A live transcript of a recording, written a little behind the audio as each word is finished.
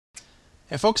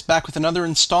Hey folks, back with another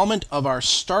installment of our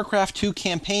StarCraft 2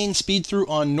 campaign speed through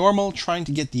on normal, trying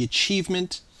to get the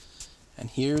achievement. And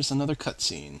here's another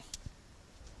cutscene.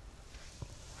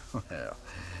 Well,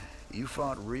 you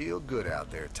fought real good out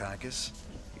there, Tychus.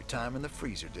 Your time in the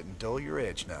freezer didn't dull your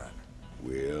edge none.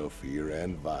 Well, fear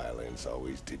and violence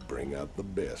always did bring out the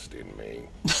best in me.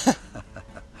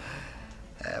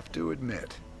 Have to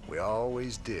admit, we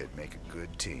always did make a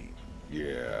good team.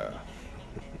 Yeah.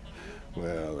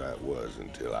 Well, that was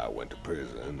until I went to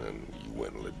prison and you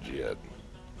went legit.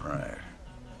 Right.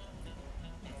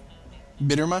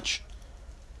 Bitter much?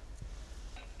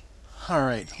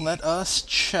 Alright, let us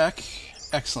check.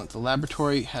 Excellent. The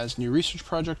laboratory has new research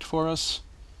project for us.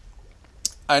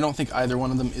 I don't think either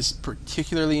one of them is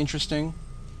particularly interesting.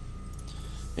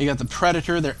 You got the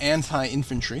Predator, they're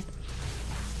anti-infantry.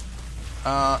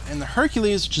 And the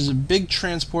Hercules, which is a big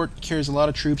transport, carries a lot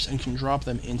of troops and can drop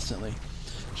them instantly.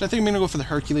 So I think I'm going to go for the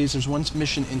Hercules. There's one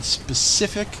mission in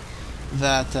specific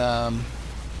that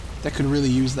that could really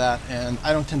use that, and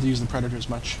I don't tend to use the Predator as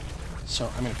much.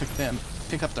 So I'm going to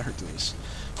pick up the Hercules.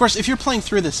 Of course, if you're playing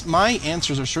through this, my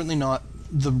answers are certainly not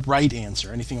the right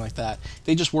answer or anything like that.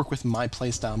 They just work with my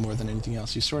playstyle more than anything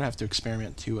else. You sort of have to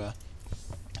experiment to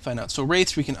find out. So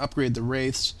Wraiths, we can upgrade the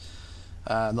Wraiths.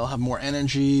 They'll have more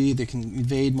energy, they can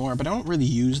evade more, but I don't really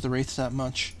use the Wraiths that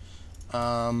much.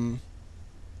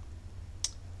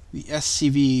 The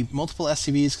SCV, multiple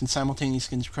SCVs can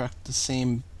simultaneously construct the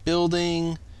same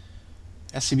building.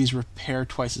 SCVs repair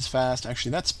twice as fast.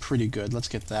 Actually, that's pretty good. Let's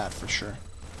get that for sure.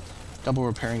 Double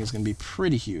repairing is going to be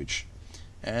pretty huge.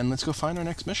 And let's go find our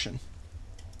next mission.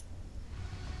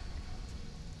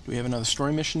 Do we have another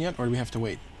story mission yet, or do we have to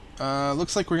wait?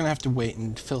 Looks like we're going to have to wait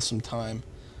and fill some time.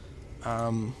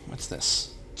 What's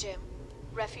this? Jim,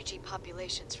 refugee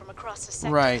populations from across the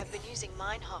sector Right. have been using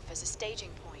Meinhof as a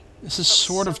staging point. This is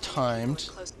sort of timed.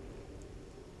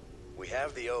 We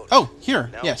have the Odin. Oh, here,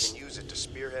 now yes. we can use it to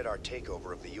spearhead our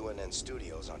takeover of the UNN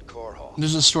studios on Core Hall.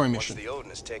 There's a story Once mission. the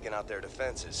Odin has taken out their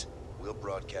defenses, we'll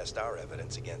broadcast our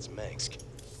evidence against Minsk.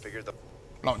 Figure the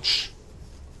Launch.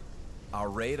 Our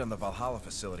raid on the Valhalla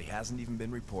facility hasn't even been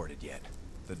reported yet.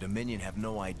 The Dominion have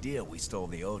no idea we stole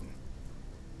the Odin.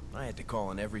 I had to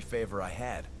call in every favor I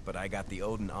had, but I got the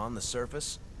Odin on the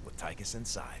surface with Tychus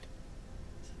inside.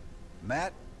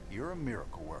 Matt, you're a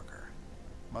miracle worker.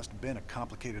 Must have been a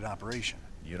complicated operation.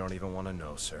 You don't even want to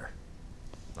know, sir.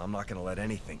 I'm not gonna let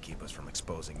anything keep us from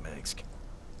exposing Minsk.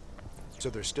 So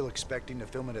they're still expecting to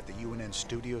film it at the UNN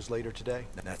studios later today?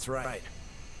 That's right.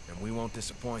 And we won't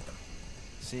disappoint them.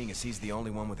 Seeing as he's the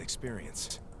only one with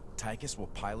experience, Tychus will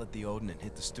pilot the Odin and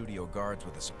hit the studio guards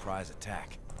with a surprise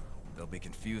attack. They'll be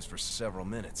confused for several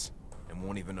minutes, and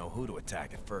won't even know who to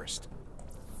attack at first.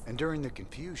 And during the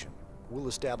confusion, we'll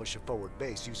establish a forward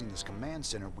base using this command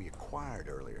center we acquired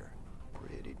earlier.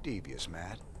 Pretty devious,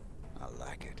 Matt. I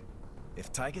like it.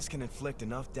 If Tychus can inflict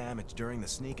enough damage during the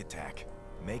sneak attack,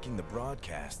 making the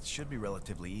broadcast should be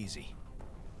relatively easy.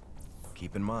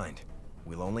 Keep in mind,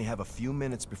 we'll only have a few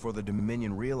minutes before the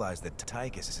Dominion realize that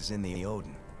Tychus is in the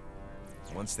Odin.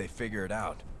 Once they figure it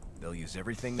out, they'll use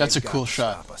everything That's they've a got cool to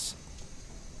shot. stop us.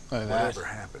 Look at that. Whatever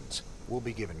happens, we'll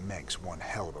be giving Menks one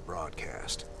hell of a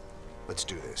broadcast. Let's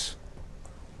do this.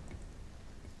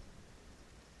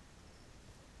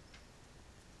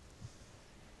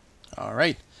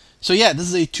 Alright. So yeah, this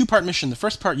is a two-part mission. The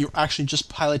first part, you're actually just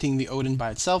piloting the Odin by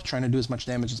itself, trying to do as much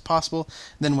damage as possible.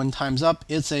 Then when time's up,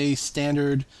 it's a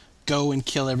standard go and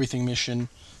kill everything mission,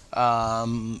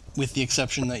 with the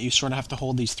exception that you sort of have to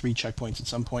hold these 3 checkpoints at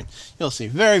some point. You'll see.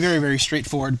 Very, very, very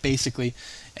straightforward, basically.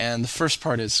 And the first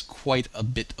part is quite a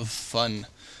bit of fun.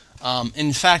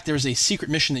 In fact, there's a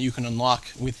secret mission that you can unlock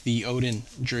with the Odin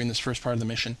during this first part of the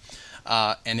mission.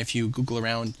 And if you Google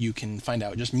around, you can find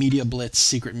out. Just Media Blitz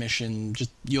secret mission.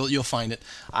 Just you'll find it.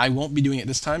 I won't be doing it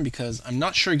this time because I'm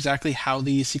not sure exactly how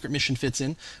the secret mission fits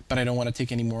in, but I don't want to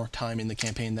take any more time in the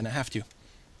campaign than I have to.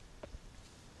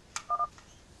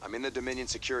 I'm in the Dominion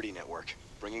security network,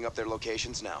 bringing up their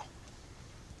locations now.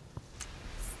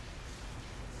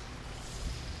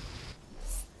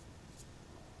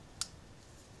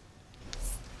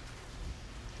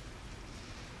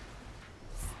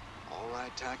 All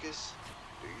right, Tychus.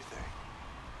 Do your thing.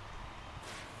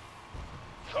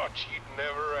 Thought you'd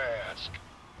never ask.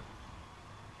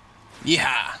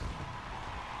 Yeah.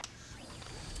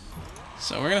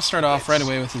 So we're gonna start off right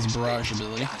away with his barrage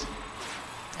ability,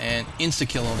 and insta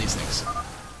kill all these things.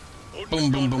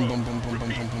 Boom, boom, boom, boom, boom, boom, boom, boom,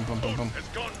 boom, boom, boom, boom. Has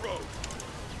gone rogue.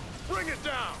 Bring it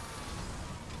down.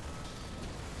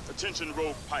 Attention,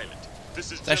 rogue pilot.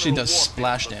 This is It actually General does Warfare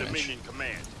splash of damage. Dominion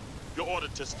Command. You're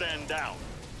ordered to stand down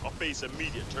or face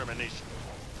immediate termination.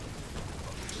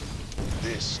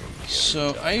 This'll get it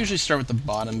So done. I usually start with the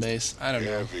bottom base. I don't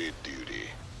know. Heavy duty.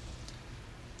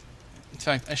 In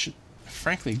fact, I should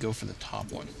frankly go for the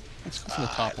top one. Let's go for the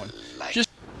top one. Like Just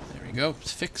there we go.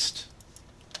 It's fixed.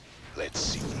 Let's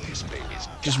see what this baby's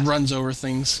Just got. runs over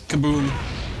things. Kaboom.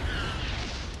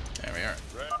 There we are.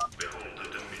 Behold the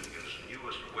Dominion's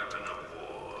newest weapon of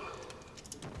war,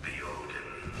 the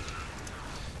Odin.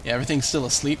 Yeah, everything's still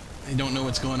asleep. They don't know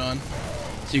what's going on.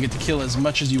 So you get to kill as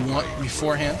much as you want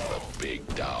beforehand. The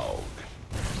big dog.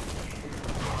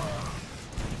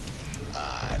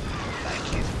 I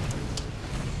like it.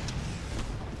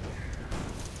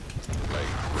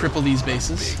 Cripple these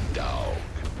bases. Big dog.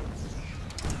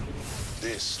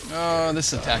 This. Oh,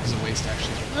 this attack is a waste,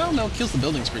 actually. Well, no, kills the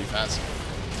buildings pretty fast.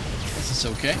 This is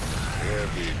okay.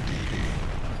 Heavy duty.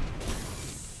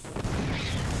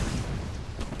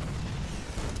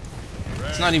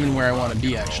 It's not even where I want to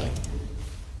be, actually.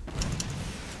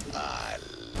 I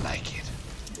like it.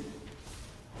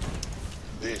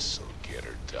 This'll get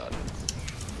her done.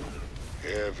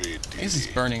 Heavy duty. I guess it's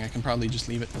burning. I can probably just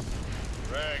leave it.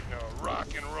 Ragnar, rock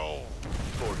and roll.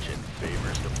 Fortune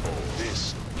favors the bold.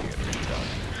 This'll get her done.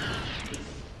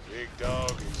 Big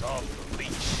dog is off the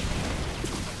leash.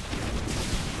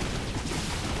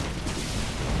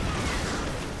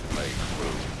 Make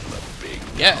room for the big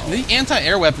Yeah, the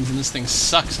anti-air weapons in this thing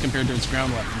sucks compared to its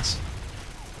ground weapons.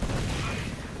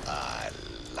 I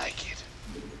like it.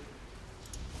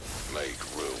 Make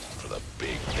room for the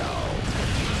big dog.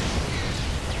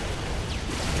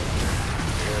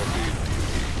 Heavy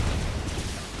duty.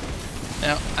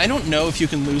 Now, I don't know if you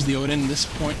can lose the Odin at this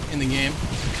point in the game.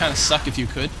 It would kind of suck if you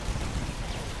could.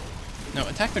 No,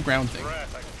 attack the ground thing.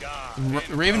 Wrath of God.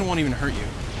 The Raven won't even hurt you.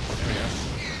 There we go.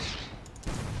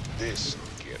 This'll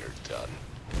get her done.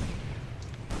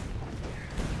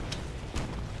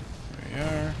 There we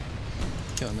are.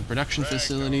 Killing the production Ragnar,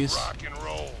 facilities. rock and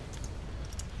roll.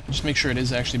 Just make sure it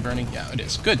is actually burning. Yeah, it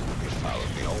is. Good. You follow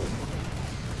me home.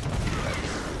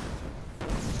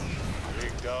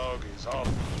 Big dog is off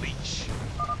the leash.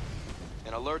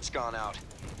 An alert's gone out.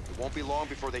 It won't be long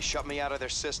before they shut me out of their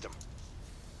system.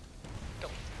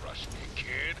 Don't rush me,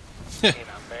 kid. Ain't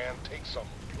a man take some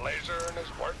pleasure in his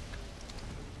work?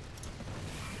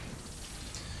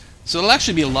 So it'll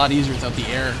actually be a lot easier without the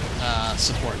air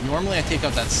support. Normally I take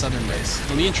out that southern base.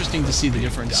 It'll be interesting to see the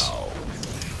difference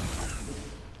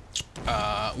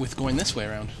with going this way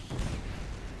around.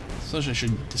 So I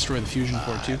should destroy the fusion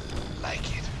core too. Like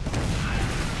it.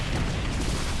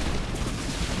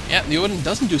 Yeah, the Odin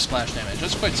doesn't do splash damage.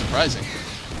 That's quite surprising.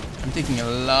 I'm taking a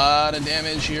lot of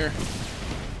damage here.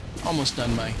 Almost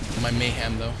done my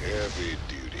mayhem though. Heavy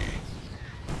duty.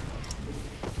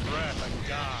 Wrath of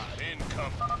God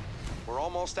incoming. We're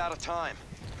almost out of time.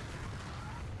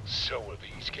 So are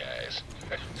these guys.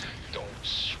 Don't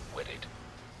sweat it.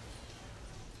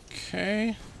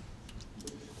 Okay.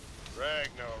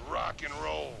 Ragnar, rock and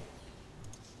roll.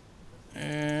 Make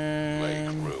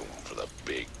And room for the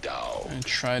big dog. I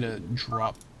try to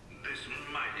drop. This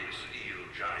mighty steel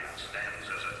giant stands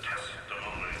as a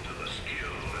testimony to the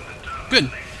skill and Good.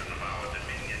 determination of our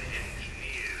Dominion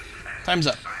engineers and Time's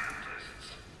up.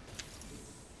 scientists.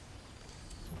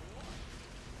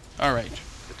 All right.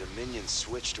 The Dominion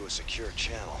switched to a secure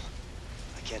channel.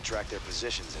 I can't track their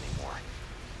positions anymore.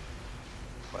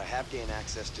 But I have gained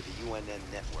access to the UNN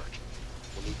network.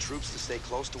 We'll need troops to stay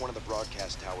close to one of the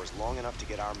broadcast towers long enough to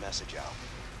get our message out.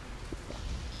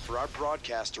 For our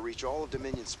broadcast to reach all of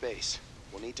Dominion space,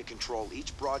 we'll need to control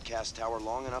each broadcast tower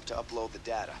long enough to upload the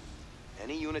data.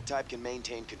 Any unit type can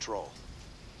maintain control.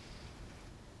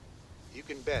 You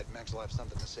can bet Max will have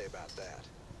something to say about that.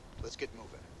 Let's get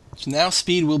moving. So now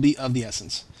speed will be of the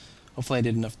essence. Hopefully I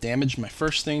did enough damage in my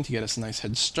first thing to get us a nice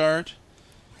head start.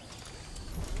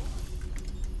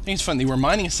 I think it's fun. They were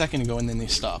mining a second ago and then they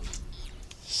stop.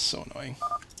 So annoying.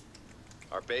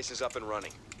 Our base is up and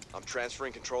running. I'm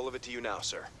transferring control of it to you now,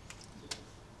 sir.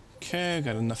 Okay,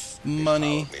 got enough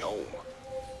money. Follow me home.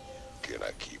 Can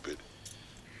I keep it?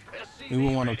 We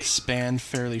will want to expand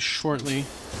fairly shortly.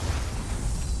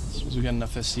 Since we got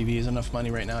enough SCVs, enough money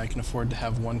right now, I can afford to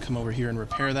have one come over here and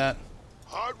repair that.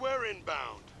 Hardware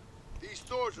inbound. These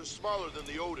stores are smaller than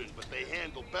the Odin, but they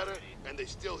handle better and they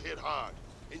still hit hard.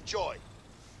 Enjoy.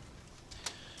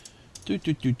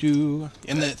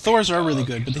 And the Thors are really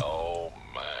good, but they Oh,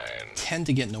 man. tend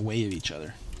to get in the way of each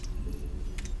other.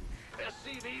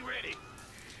 SCV ready.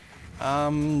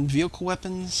 Vehicle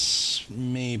weapons?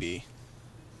 Maybe.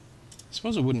 I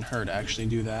suppose it wouldn't hurt to actually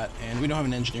do that. And we don't have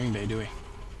an engineering bay, do we?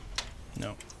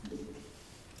 No.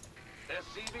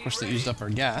 SCV Of course, they used up our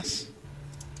gas.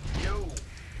 Yo.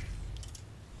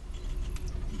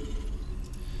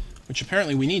 which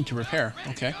apparently we need to repair.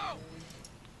 Okay.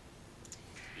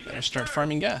 Better start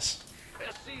farming gas.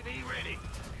 SCV ready.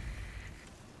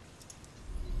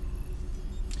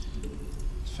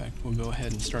 In fact, we'll go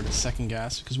ahead and start a second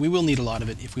gas, because we will need a lot of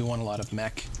it if we want a lot of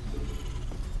mech.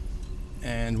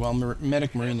 And while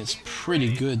Medic Marine is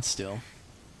pretty good still.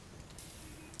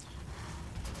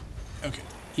 Okay,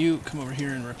 you come over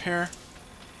here and repair.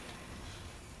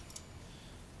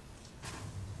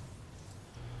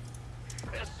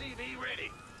 SCV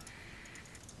ready.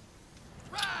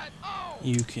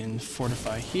 You can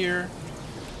fortify here.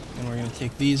 And we're going to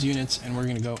take these units and we're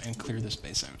going to go and clear this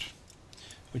base out.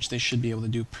 Which they should be able to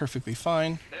do perfectly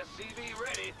fine. SCV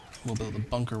ready. We'll build a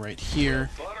bunker right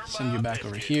here. Send you back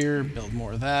over here. Build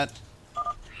more of that.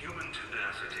 Human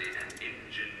tenacity and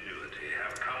ingenuity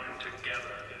have come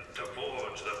together to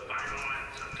forge the final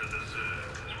answer to the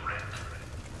Zerg's threat.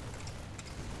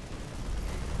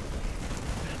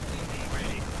 SCV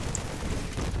ready.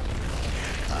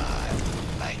 I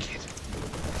like it.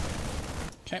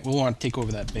 Okay, we'll want to take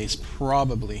over that base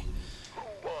probably.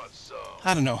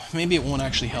 I don't know. Maybe it won't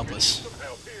actually help us.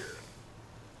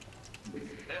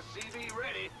 SCV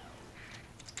ready.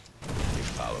 It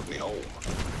followed me home.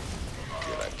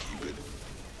 Can I keep it?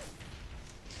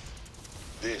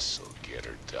 This'll get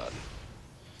her done.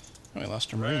 Oh, we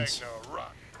lost our Marines.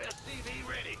 SCV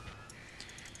ready.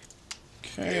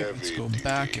 Okay, let's go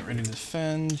back, get ready to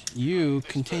defend. You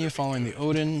continue following the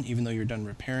Odin, even though you're done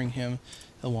repairing him.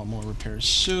 He'll want more repairs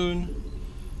soon.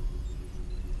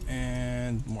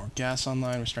 And more gas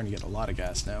online. We're starting to get a lot of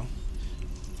gas now.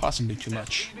 Possibly too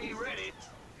much. SCV ready.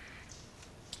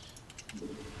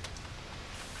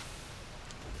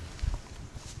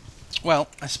 Well,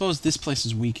 I suppose this place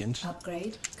is weakened.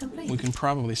 Upgrade complete. We can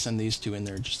probably send these two in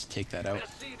there just to take that out.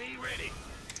 SCV ready.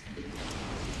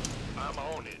 I'm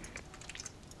on it.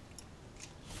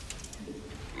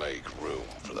 Make room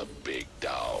for the big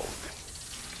dog.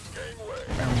 Gangway.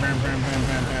 Bam, bam, bam, bam,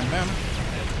 bam, bam, bam.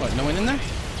 What, no one in there?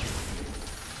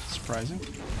 Surprising.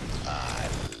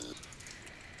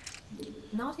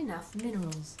 Not enough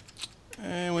minerals.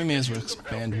 We may as well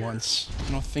expand once.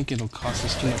 I don't think it'll cost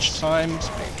us too much time.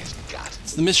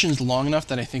 The mission's long enough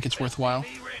that I think it's worthwhile.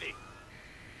 SCV ready.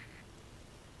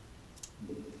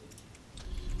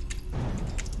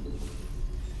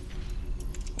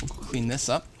 We'll go clean this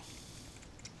up.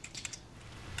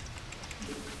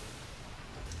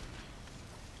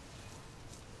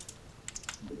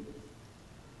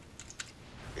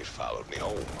 It followed me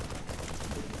home.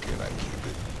 Can I keep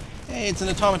it? Hey, it's an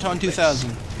Automaton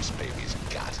 2000. This baby's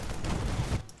got.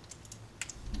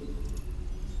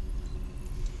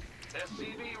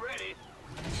 SCV ready.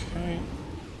 Okay.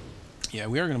 Yeah,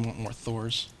 we are going to want more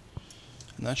Thors.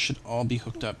 And that should all be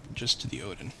hooked up just to the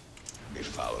Odin. It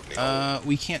followed me home.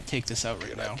 We can't take this out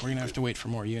right now. We're going to have to wait for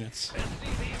more units.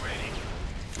 SCV ready.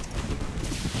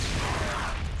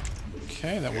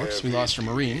 Okay, that works. We lost our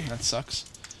Marine. That sucks.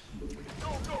 Go,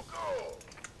 go, go.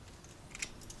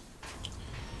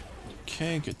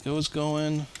 Okay, get those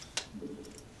going.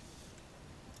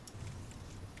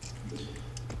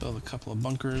 Build a couple of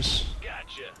bunkers.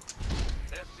 Gotcha.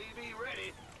 SCV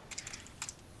ready.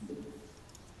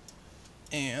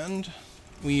 And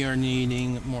we are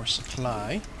needing more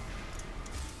supply.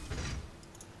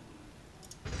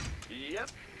 Yep.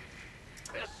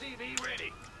 SCV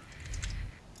ready.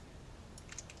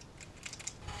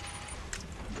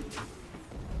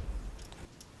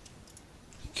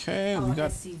 Okay, we Our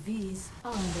got... SCVs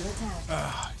are under attack.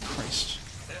 Ah, Christ.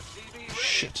 SCV ready.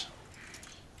 Shit.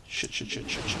 Shit, shit, shit,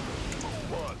 shit, shit.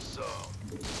 Want some?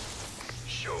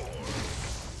 Sure.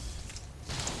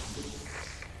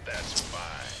 That's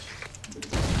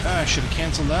fine. Ah, I should have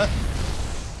canceled that.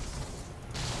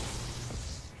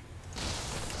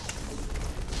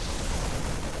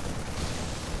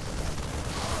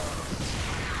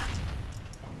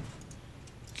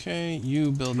 Okay,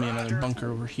 you build me another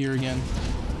bunker over here again.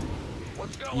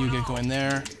 What's going You get on? going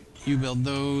there. You build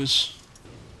those.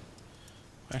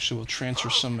 Actually, we'll transfer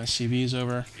some SCVs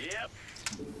over. Yep.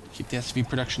 Keep the SCV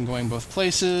production going both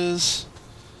places.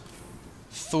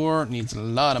 Thor needs a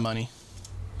lot of money.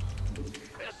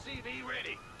 SCV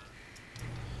ready.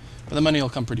 But the money will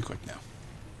come pretty quick now.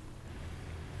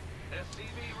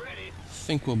 SCV ready.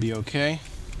 Think we'll be okay.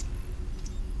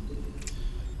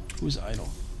 Who's idle?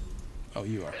 Oh,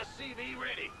 you are. SCV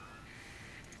ready.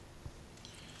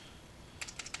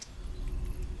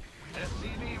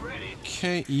 SCV ready.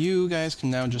 Okay, you guys can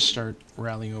now just start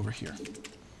rallying over here.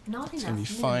 Not It's enough gonna be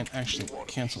fine. Actually,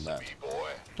 cancel that.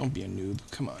 Don't be a noob.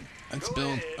 Come on. Let's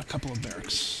build a couple of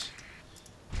barracks.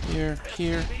 Here,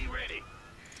 here, SCV ready.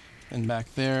 and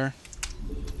back there.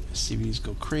 SCVs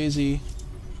go crazy.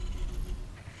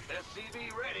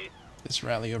 SCV ready. This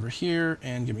rally over here,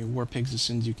 and give me war pigs as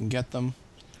soon as you can get them.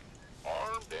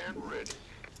 Armed and ready.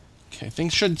 Okay,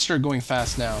 things should start going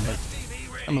fast now, but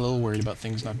SCV ready. I'm a little worried about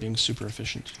things not being super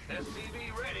efficient.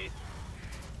 SCV ready.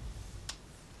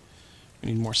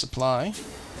 We need more supply.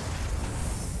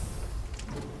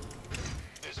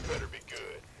 This better be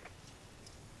good.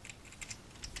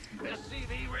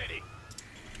 SCV ready.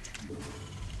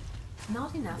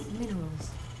 Not enough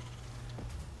minerals.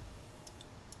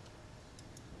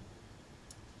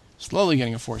 Slowly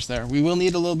getting a force there. We will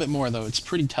need a little bit more, though. It's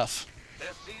pretty tough.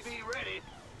 SCV ready.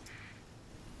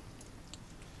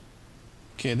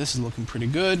 Okay, this is looking pretty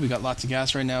good. We got lots of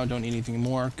gas right now. Don't need anything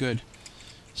more. Good.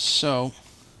 So,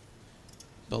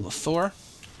 build a Thor.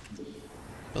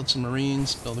 Build some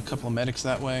Marines. Build a couple of medics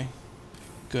that way.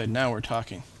 Good, now we're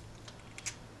talking.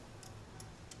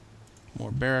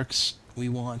 More barracks. We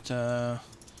want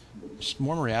just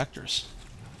more reactors.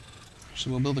 So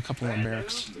we'll build a couple more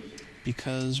barracks.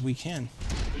 Because we can.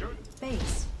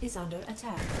 Base is under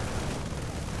attack.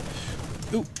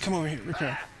 Ooh, come over here,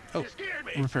 repair. Oh,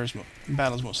 repairs.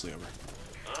 Battle's mostly over.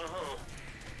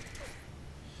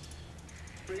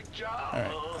 Big job.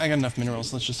 Alright, I got enough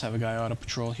minerals. Let's just have a guy auto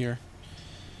patrol here.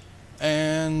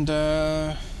 And,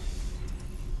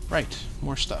 right,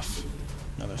 more stuff.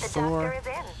 Another Thor.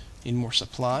 Need more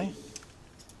supply.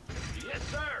 Yes,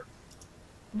 sir.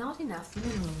 Not enough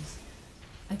minerals.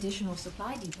 Additional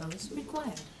supply depots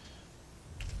required.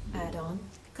 Add-on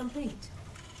complete.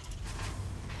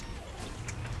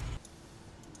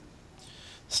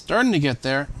 Starting to get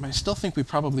there, but I still think we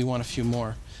probably want a few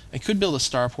more. I could build a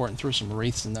starport and throw some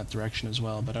wraiths in that direction as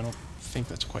well, but I don't think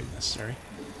that's quite necessary.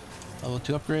 Level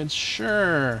 2 upgrades?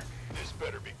 Sure! This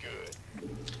better be good.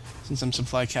 Since I'm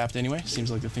supply capped anyway,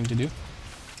 seems like the thing to do.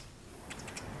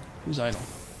 Who's idle?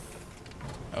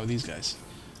 Oh, these guys.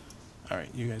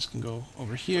 Alright, you guys can go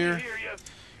over here.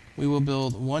 We will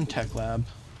build one tech lab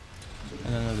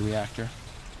and another reactor.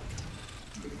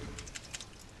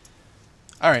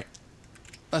 Alright,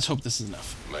 let's hope this is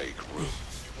enough. Make room.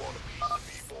 You want a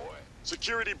piece of me, boy?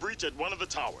 Security breach at one of the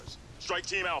towers. Strike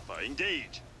Team Alpha,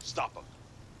 engage. Stop them.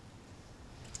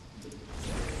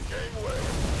 Gangway.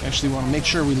 Actually want to make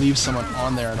sure we leave someone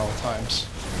on there at all times.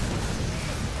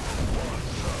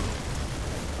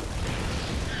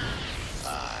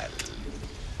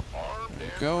 There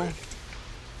we go.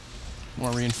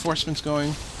 More reinforcements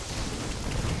going.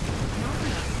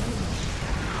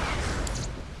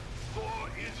 Thor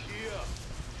is here.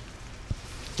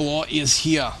 Thor is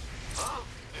here.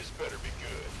 This better be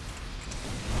good.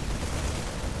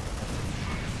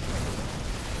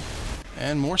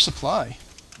 And more supply.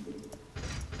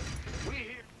 We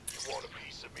here. You want a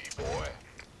piece of me, boy?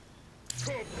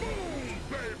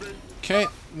 Kaboom, baby. Okay,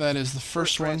 that is the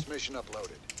first one. Transmission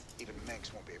uploaded. Even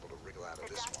Manx won't be able to wriggle out of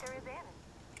this one.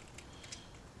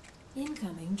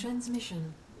 Incoming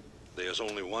transmission. There's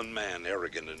only one man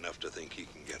arrogant enough to think he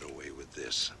can get away with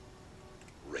this.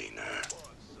 Raynor.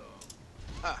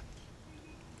 Huh.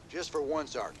 Just for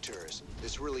once, Arcturus,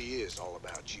 this really is all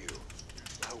about you.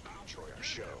 I hope you enjoy our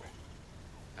show.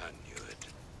 I knew it.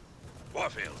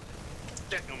 Warfield,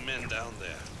 get your men down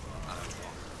there. I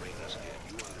want Raynor's head,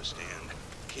 you understand?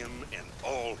 Him and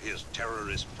all his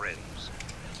terrorist friends.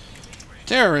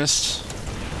 Terrorists?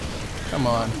 Come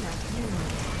on.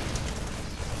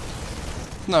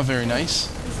 Not very nice.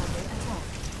 Is under attack.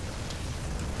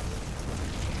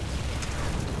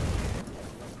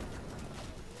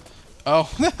 Oh,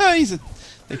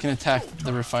 they can attack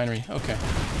the refinery. Okay.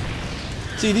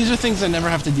 See, these are things I never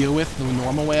have to deal with the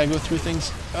normal way I go through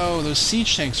things. Oh, those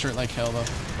siege tanks hurt like hell, though.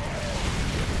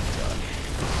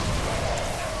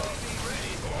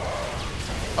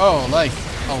 Oh, like,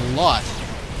 a lot.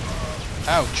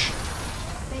 Ouch.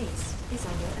 Base is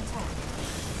under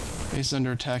attack. Base is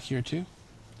under attack here, too.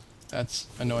 That's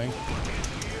annoying.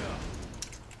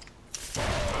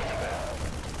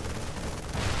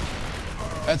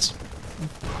 That's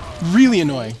really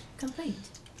annoying. Complete.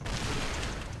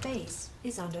 Base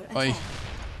is under attack. Oi.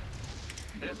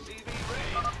 SCV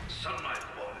ready. Some might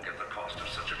balk at the cost of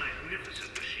such a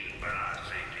magnificent machine, but I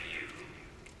say to you,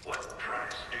 what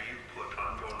price do you put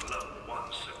on your loved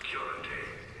one's security?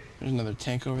 There's another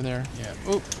tank over there. Yeah.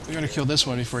 Oh, we gotta kill this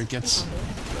one before it gets...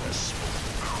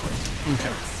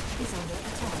 Okay. Is under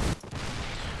attack.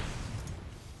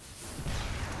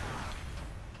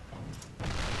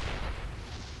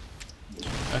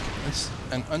 Okay, that's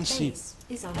an unseat. Base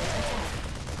is under attack.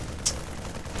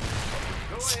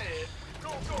 Go ahead.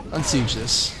 Unsiege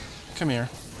this. Come here.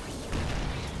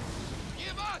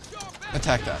 Give us your best.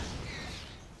 Attack that.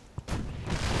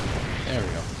 There we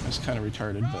go. That's kind of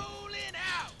retarded, but... Rolling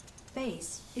out.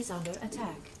 Base is under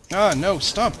attack. Ah, no,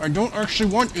 stop. I don't actually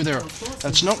want you there.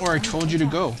 That's not where I told you to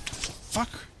go. Fuck.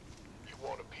 You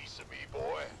want a piece of me,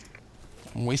 boy?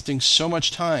 I'm wasting so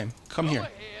much time. Come here.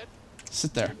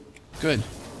 Sit there. Good.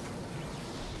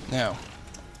 Now,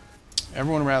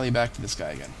 everyone rally back to this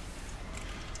guy again.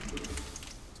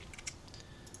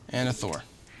 And a Thor.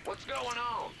 What's going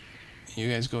on? You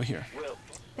guys go here.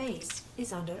 Base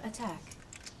is under attack.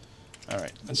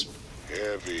 Alright, let's...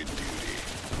 Heavy duty.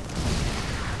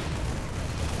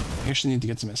 We actually need to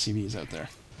get some SCVs out there.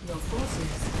 Your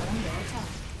forces are under attack.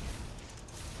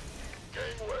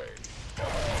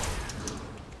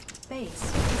 Base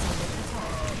is under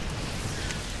attack.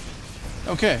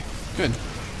 Okay, good.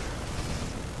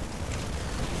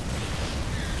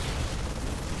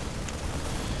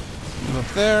 Move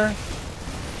up there.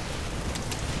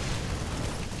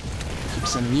 Keep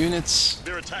sending units.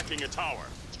 They're attacking a tower.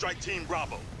 Strike Team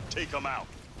Bravo. Take them out.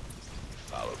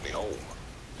 Follow me home.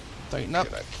 Tighten up.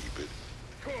 Can I keep it?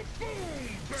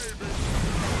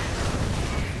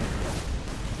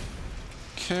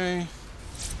 Okay.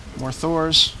 More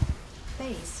Thors.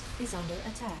 Base is under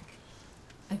attack.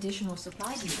 Additional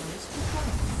supply depots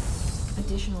required.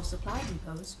 Additional supply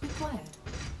depots required.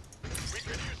 We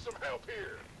could use some help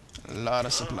here. A lot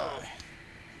of supply.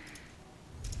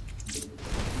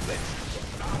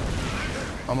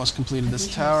 Almost completed this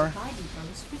Additional tower. supply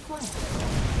depots required.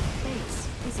 Base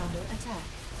is under attack.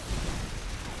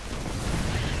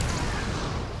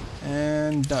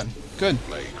 And done. Good.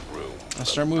 Make room. Let's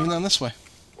start moving on this way.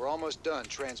 We're almost done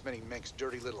transmitting Mink's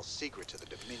dirty little secret to the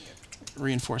Dominion.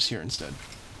 Reinforce here instead.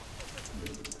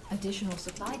 Additional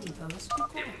supply depots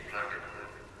required.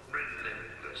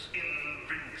 Relentless,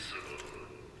 invincible.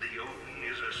 The Odin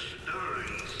is a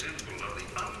stirring symbol of the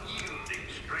unyielding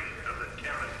strength of the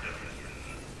Terran Dominion.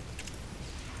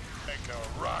 Make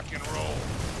a rock and roll.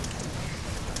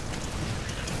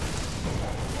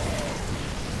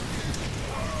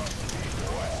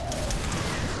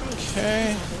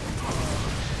 Okay.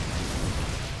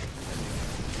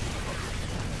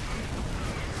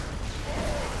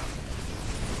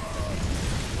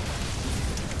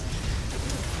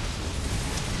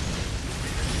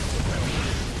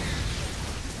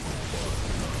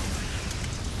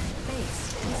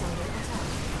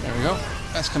 There we go.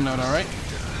 That's coming out alright.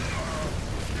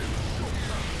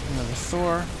 Another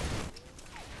Thor.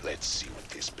 Let's see what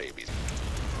this baby's...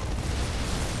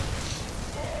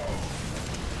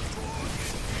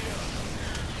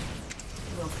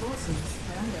 Your forces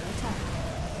are under attack.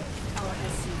 Our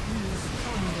SCVs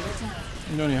are under attack.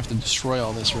 We don't even have to destroy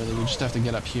all this really, we just have to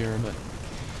get up here, but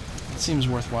it seems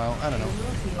worthwhile. I don't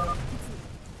know.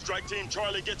 Strike Team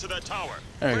Charlie, get to that tower.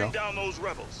 There you Bring go. down those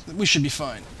rebels. We should be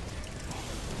fine.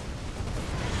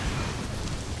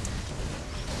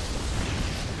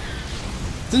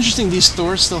 It's interesting these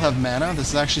Thors still have mana. This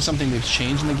is actually something they've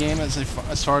changed in the game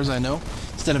as far as I know.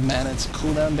 Instead of mana, it's a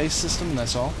cooldown based system, and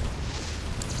that's all.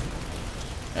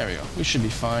 There we go. We should be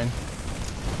fine.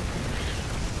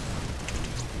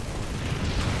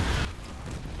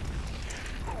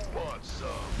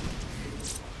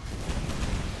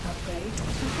 Upgrade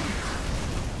complete.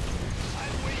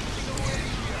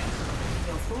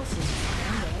 Your forces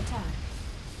are under attack.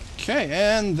 Okay,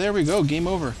 and there we go. Game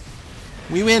over.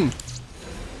 We win.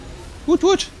 Woot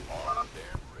woot.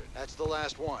 That's the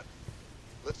last one.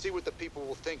 Let's see what the people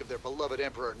will think of their beloved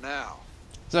Emperor now.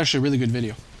 It's actually a really good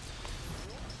video.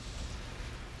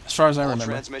 As far as I All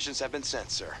remember. transmissions have been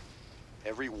sent, sir.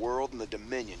 Every world in the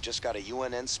Dominion just got a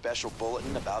UNN special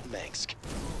bulletin about Minsk.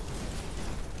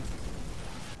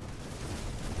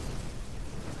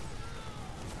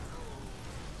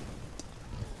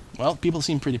 Well, people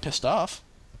seem pretty pissed off.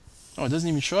 Oh, it doesn't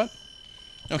even show up?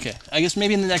 Okay, I guess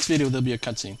maybe in the next video there'll be a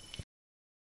cutscene.